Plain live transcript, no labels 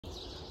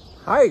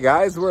Hi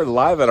guys, we're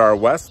live at our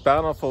West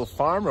Bountiful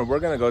farm and we're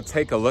gonna go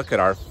take a look at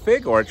our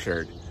fig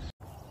orchard.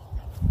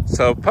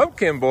 So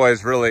Pumpkin Boy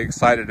is really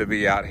excited to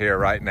be out here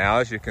right now,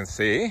 as you can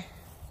see.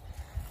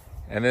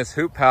 And this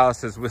hoop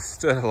house has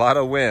withstood a lot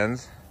of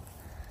winds.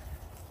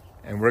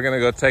 And we're gonna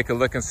go take a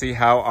look and see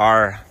how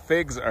our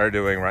figs are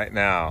doing right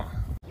now.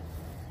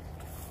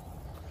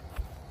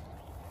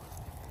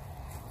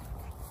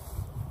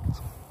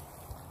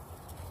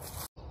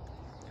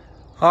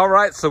 All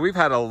right, so we've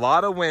had a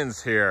lot of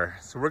winds here.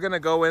 So we're gonna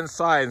go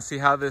inside and see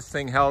how this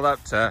thing held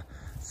up to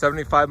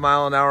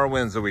 75-mile-an-hour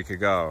winds a week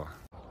ago.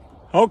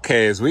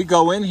 Okay, as we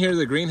go in here,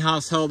 the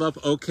greenhouse held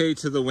up okay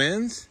to the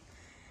winds.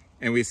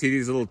 And we see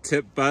these little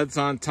tip buds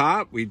on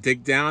top. We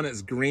dig down,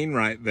 it's green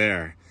right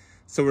there.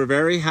 So we're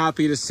very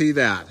happy to see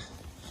that.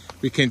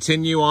 We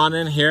continue on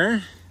in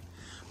here.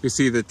 We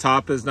see the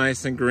top is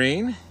nice and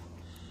green.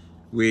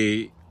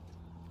 We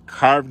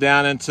carve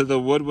down into the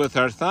wood with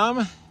our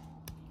thumb.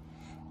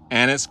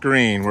 And it's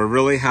green. We're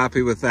really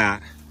happy with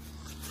that.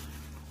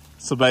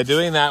 So by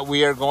doing that,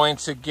 we are going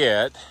to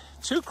get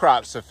 2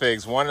 crops of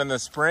figs, one in the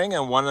spring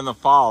and one in the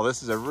fall.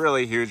 This is a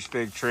really huge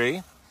fig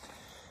tree.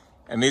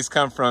 And these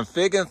come from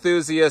fig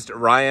enthusiast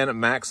Ryan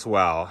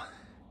Maxwell.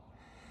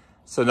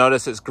 So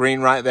notice it's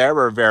green right there.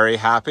 We're very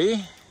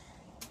happy.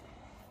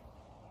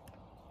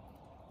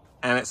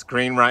 And it's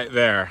green right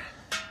there.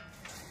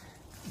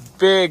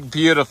 Big,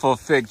 beautiful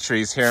fig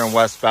trees here in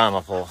West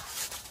Bountiful.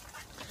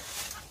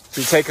 If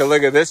you take a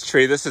look at this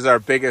tree, this is our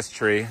biggest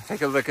tree.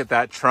 Take a look at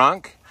that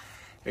trunk.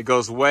 It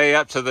goes way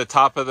up to the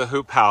top of the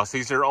hoop house.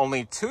 These are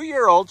only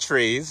 2-year-old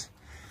trees.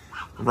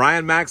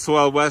 Ryan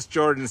Maxwell, West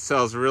Jordan,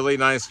 sells really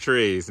nice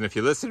trees. And if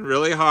you listen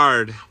really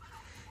hard,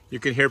 you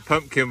can hear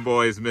Pumpkin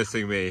Boy's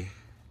missing me.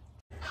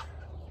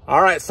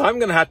 All right, so I'm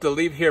gonna have to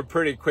leave here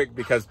pretty quick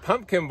because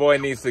Pumpkin Boy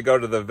needs to go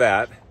to the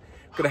vet.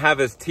 I'm gonna have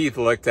his teeth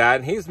looked at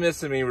and he's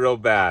missing me real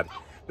bad.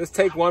 Let's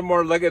take one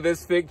more look at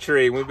this fig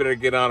tree and we better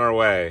get on our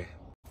way.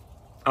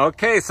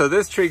 Okay, so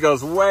this tree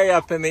goes way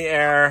up in the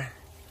air.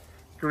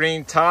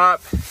 Green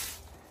top.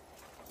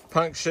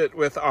 Punch it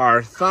with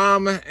our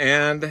thumb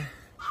and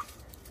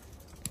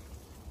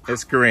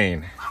it's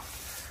green.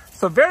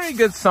 So very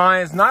good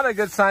signs. Not a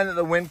good sign that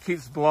the wind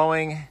keeps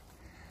blowing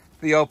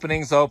the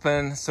openings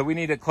open. So we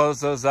need to close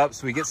those up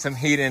so we get some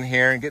heat in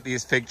here and get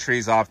these fig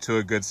trees off to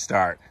a good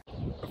start.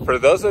 For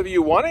those of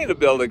you wanting to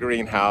build a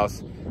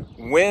greenhouse,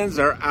 winds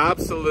are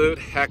absolute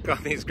heck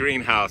on these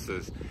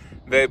greenhouses.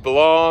 They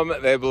blow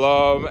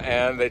them,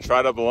 and they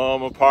try to blow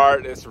them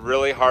apart. It's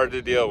really hard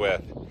to deal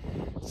with.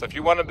 So if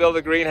you want to build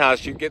a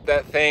greenhouse, you get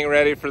that thing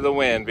ready for the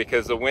wind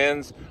because the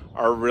winds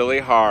are really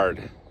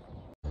hard.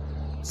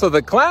 So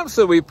the clamps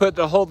that we put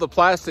to hold the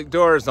plastic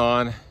doors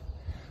on,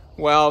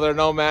 well, they're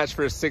no match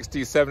for a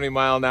 60,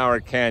 70-mile-an-hour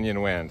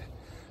canyon wind.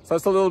 So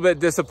that's a little bit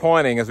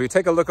disappointing. As we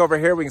take a look over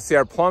here, we can see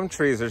our plum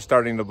trees are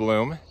starting to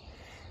bloom.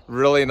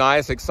 Really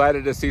nice,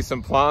 excited to see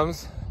some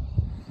plums.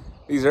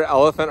 These are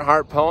elephant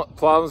heart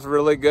plums,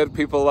 really good.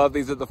 People love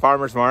these at the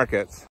farmers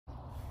markets.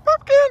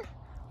 Pumpkin!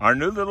 Our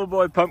new little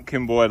boy,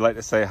 Pumpkin Boy, I'd like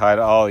to say hi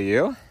to all of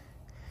you.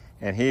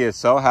 And he is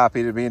so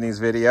happy to be in these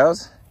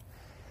videos.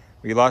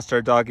 We lost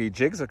our doggy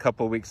Jigs a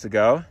couple weeks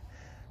ago.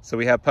 So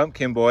we have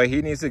Pumpkin Boy.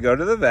 He needs to go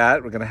to the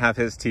vet. We're gonna have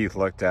his teeth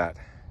looked at.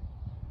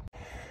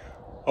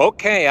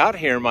 Okay, out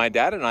here, my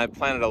dad and I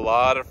planted a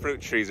lot of fruit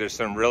trees. There's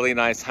some really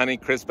nice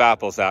Honeycrisp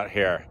apples out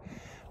here.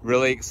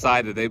 Really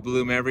excited. They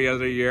bloom every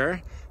other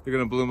year. They're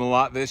gonna bloom a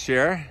lot this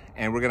year,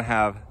 and we're gonna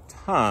have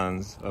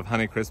tons of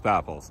Honeycrisp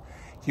apples.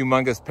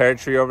 Humongous pear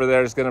tree over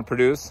there is gonna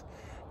produce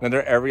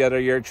another every other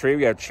year tree.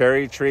 We have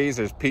cherry trees,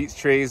 there's peach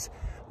trees,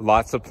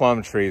 lots of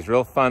plum trees.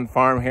 Real fun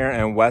farm here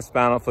in West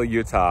Bountiful,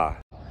 Utah.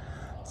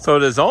 So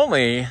it is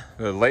only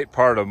the late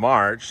part of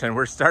March, and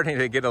we're starting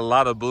to get a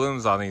lot of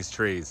blooms on these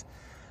trees.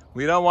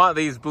 We don't want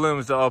these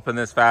blooms to open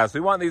this fast. We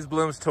want these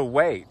blooms to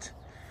wait.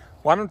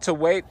 Want them to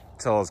wait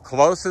till as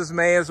close as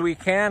May as we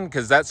can,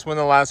 because that's when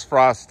the last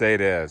frost date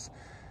is.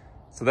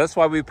 So that's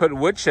why we put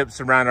wood chips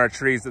around our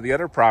trees at the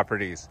other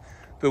properties.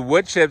 The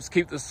wood chips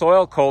keep the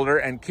soil colder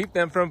and keep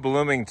them from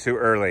blooming too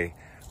early.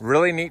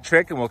 Really neat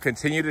trick, and we'll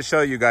continue to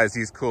show you guys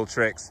these cool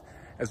tricks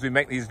as we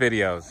make these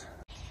videos.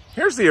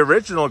 Here's the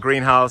original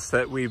greenhouse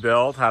that we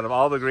built out of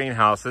all the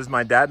greenhouses.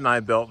 My dad and I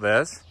built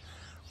this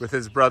with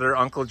his brother,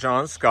 Uncle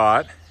John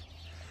Scott.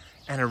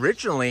 And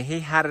originally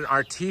he had an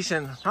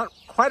artesian, not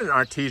quite an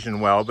artesian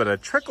well, but a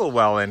trickle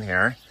well in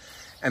here.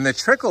 And the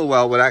trickle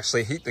well would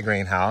actually heat the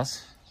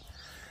greenhouse.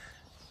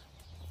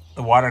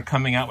 The water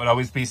coming out would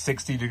always be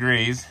 60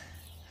 degrees.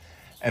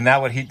 And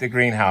that would heat the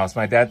greenhouse.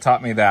 My dad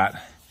taught me that.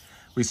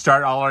 We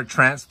start all our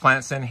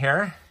transplants in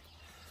here.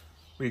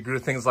 We grew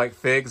things like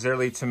figs,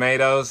 early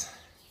tomatoes.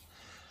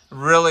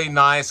 Really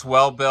nice,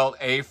 well-built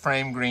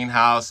A-frame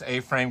greenhouse.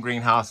 A-frame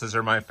greenhouses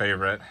are my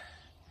favorite.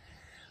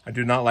 I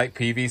do not like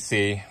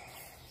PVC.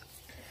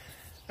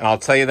 And I'll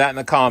tell you that in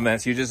the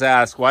comments. You just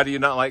ask, why do you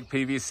not like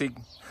PVC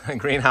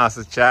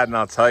greenhouses, Chad? And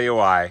I'll tell you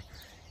why.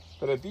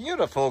 But a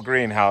beautiful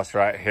greenhouse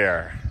right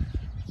here.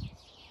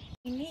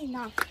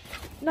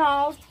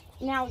 No,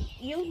 now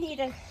you need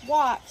to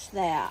watch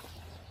that.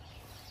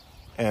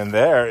 And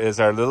there is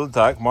our little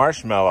duck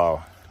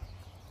Marshmallow.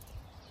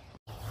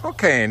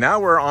 Okay, now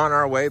we're on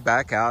our way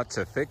back out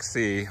to fix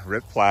the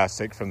ripped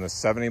plastic from the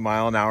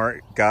 70-mile-an-hour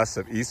gusts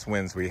of east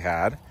winds we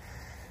had.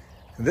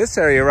 This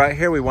area right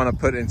here we want to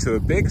put into a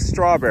big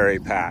strawberry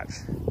patch.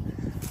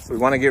 So we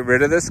want to get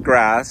rid of this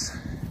grass.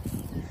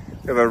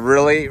 We have a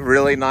really,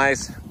 really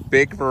nice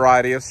big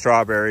variety of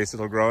strawberries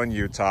that'll grow in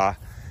Utah,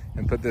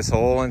 and put this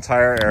whole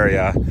entire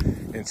area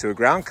into a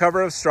ground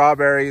cover of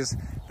strawberries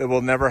that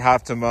we'll never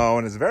have to mow,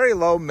 and is very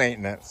low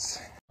maintenance.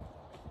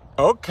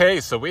 Okay,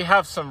 so we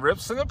have some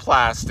rips in the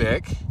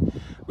plastic.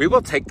 We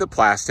will take the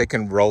plastic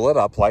and roll it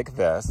up like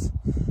this.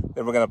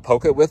 Then we're gonna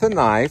poke it with a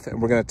knife,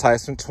 and we're gonna tie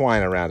some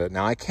twine around it.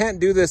 Now I can't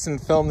do this and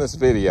film this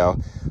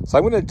video, so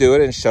I'm gonna do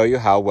it and show you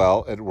how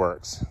well it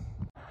works.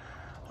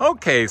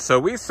 Okay, so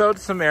we sewed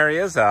some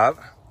areas up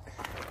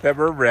that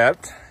were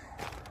ripped.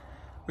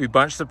 We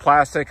bunched the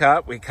plastic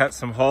up, we cut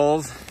some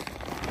holes,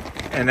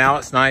 and now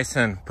it's nice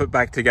and put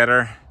back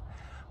together.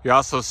 We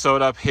also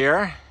sewed up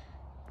here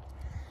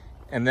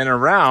and then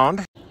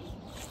around.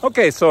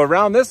 Okay, so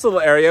around this little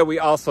area we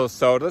also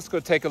sewed. Let's go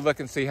take a look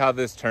and see how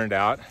this turned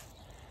out.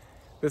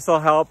 This will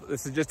help.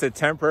 This is just a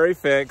temporary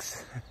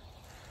fix,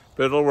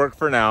 but it'll work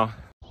for now.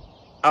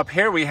 Up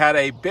here we had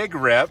a big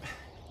rip,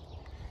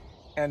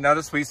 and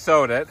notice we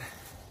sewed it.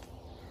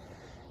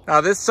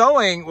 Now this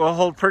sewing will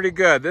hold pretty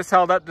good. This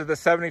held up to the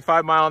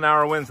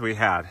 75-mile-an-hour winds we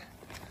had.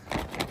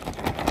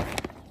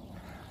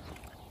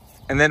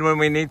 And then when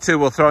we need to,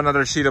 we'll throw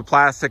another sheet of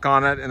plastic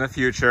on it in the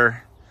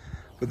future.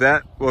 But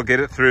that will get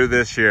it through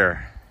this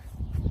year.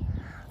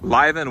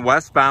 Live in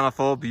West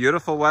Bountiful,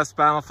 beautiful West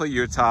Bountiful,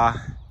 Utah.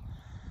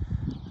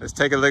 Let's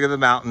take a look at the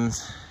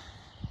mountains.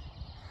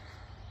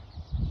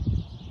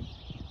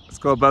 Let's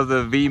go above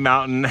the V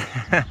mountain.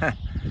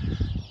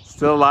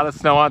 Still a lot of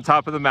snow on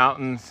top of the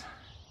mountains.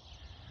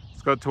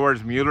 Let's go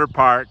towards Mueller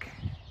Park.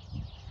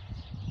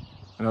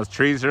 And those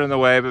trees are in the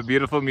way, but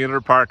beautiful Mueller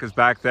Park is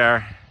back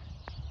there.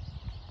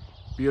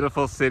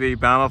 Beautiful city,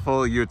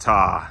 Bountiful,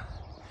 Utah.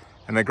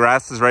 And the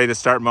grass is ready to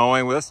start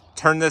mowing. Let's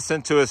turn this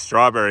into a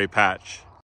strawberry patch.